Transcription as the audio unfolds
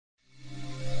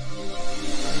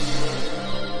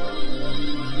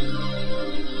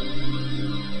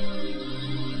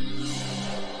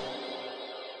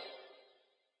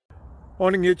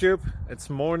Morning YouTube,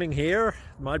 it's morning here.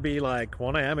 It might be like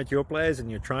 1 a.m. at your place and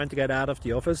you're trying to get out of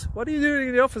the office. What are you doing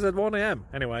in the office at 1 a.m?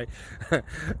 Anyway,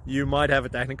 you might have a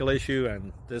technical issue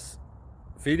and this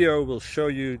video will show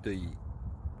you the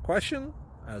question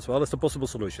as well as the possible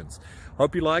solutions.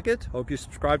 Hope you like it, hope you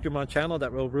subscribe to my channel.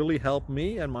 That will really help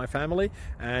me and my family,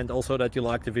 and also that you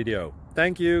like the video.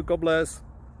 Thank you, God bless.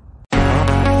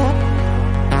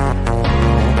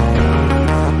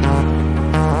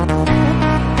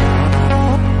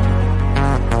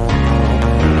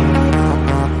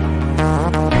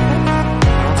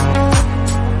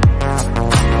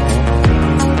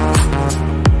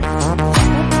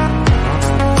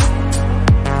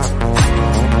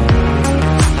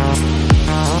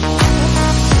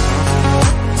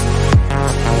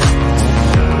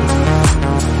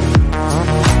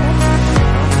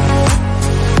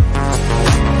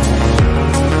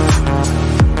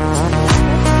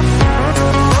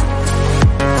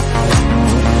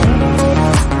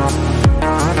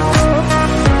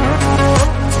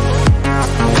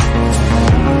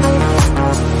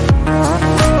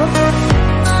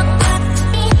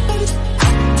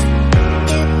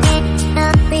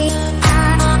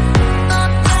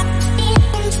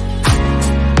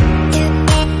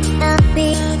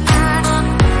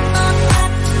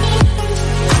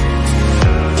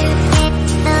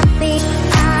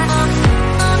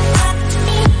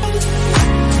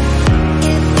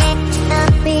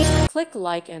 Click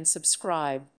like and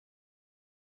subscribe.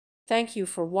 Thank you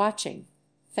for watching.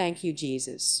 Thank you,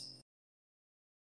 Jesus.